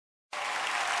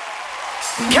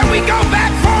Can we go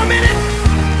back for a minute?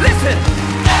 Listen.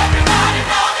 Everybody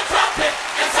blow the trumpet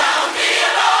and sound the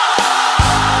alarm.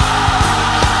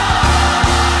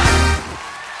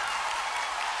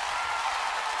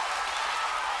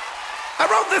 I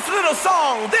wrote this little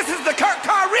song. This is the Carr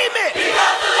remix.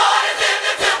 Because the Lord is in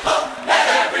the temple, let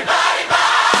everybody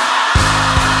bow.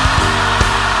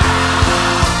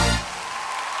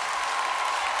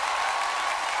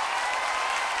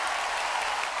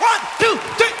 1, 2,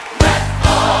 3. Let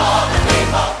all the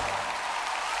people,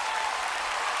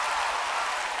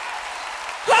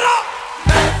 Let up.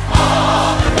 let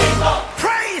all the people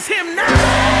Praise him now.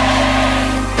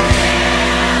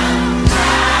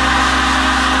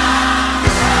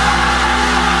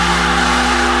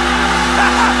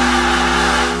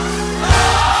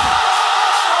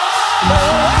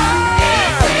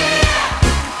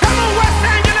 Come on, West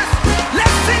Angeles.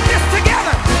 Let's sing this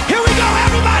together. Here we go,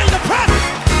 everybody. The presence.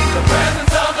 the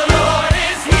presence of the Lord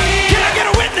is here. Can I get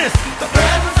a witness? The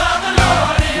presence of the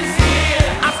Lord is here.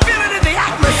 I feel it in the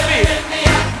atmosphere. In the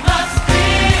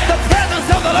atmosphere. The presence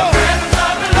of the Lord. The presence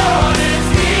of the Lord is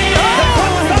here. The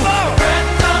presence of the Lord. The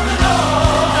presence of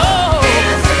the Lord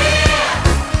is here.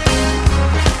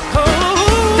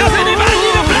 Does anybody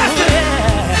need a blessing?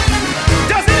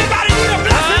 Does anybody need a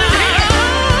blessing in here?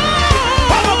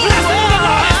 Well, the blessing of the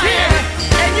Lord is here,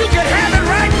 and you can have it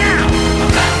right now. A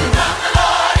blessing from the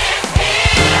Lord is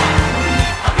here.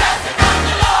 A blessing from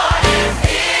the Lord is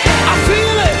here. I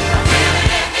feel it. Feel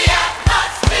it in the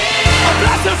atmosphere. A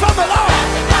blessing from the Lord.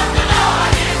 Blessing from the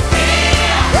Lord is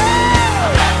here. A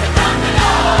blessing from the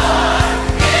Lord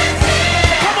is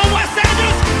here. Come on, West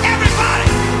Angeles, everybody.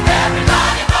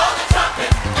 Everybody blow the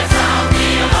trumpet and sound the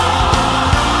alarm.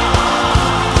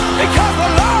 Because the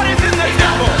Lord is in the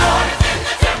temple. The Lord is in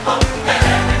the temple. Let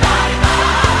everybody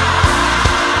bow.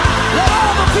 Let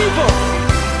all the people.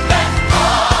 Let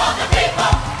all the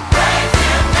people praise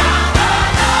Him now.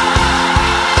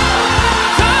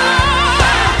 The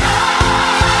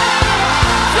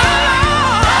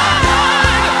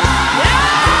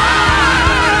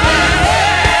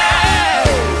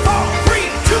Four, 3,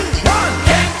 2, 1.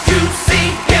 Can't you see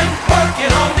Him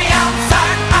working on the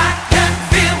outside? I can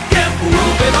feel Him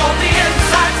moving on the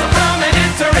inside. So come and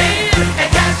enter in and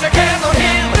cast your cares on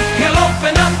Him. He'll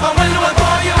open up a window and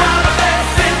pour you out a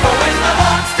blessing. For when the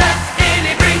Lord steps in,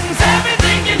 He brings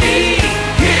everything you need.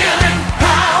 Healing,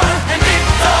 power, and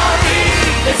victory.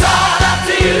 It's all up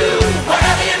to you.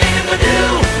 Whatever you need Him to do,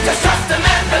 just trust Him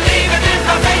and believe, and in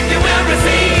by faith you will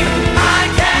receive. I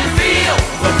can feel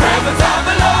the presence of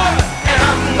the Lord, and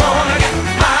I'm gonna get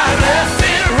my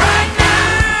blessing right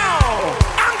now.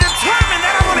 I'm determined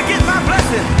that I want to get my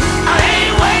blessing. I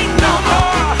ain't waiting no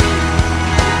more.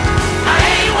 I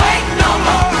ain't waiting no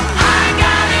more. I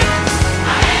got it.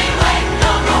 I ain't waiting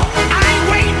no more. I ain't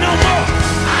waiting no more.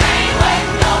 I ain't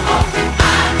waiting no more.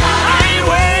 I got I it. ain't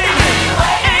waiting.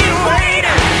 Ain't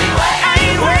waiting.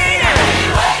 Ain't waiting.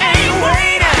 Ain't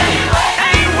waiting.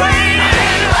 Ain't waiting.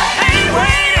 Ain't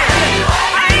waiting.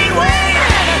 Ain't waiting.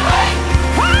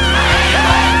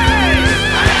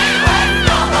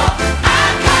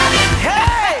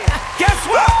 Hey, guess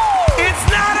what? It's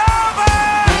not over.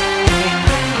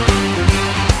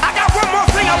 I got one more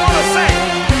thing I want to say.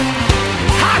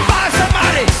 High five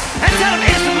somebody and tell them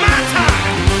it's my time.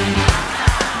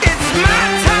 It's my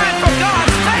time for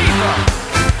God's favor.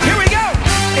 Here we go.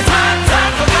 It's my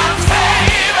time for God's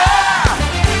favor.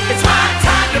 It's my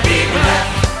time to be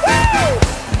blessed. Woo!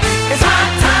 It's my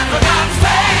time for God's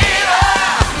favor.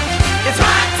 It's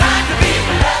my time to be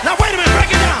blessed. Now wait a minute,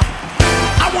 break it down.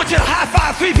 I want you to high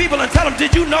five 3 people and tell them,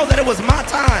 did you know that it was my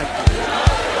time?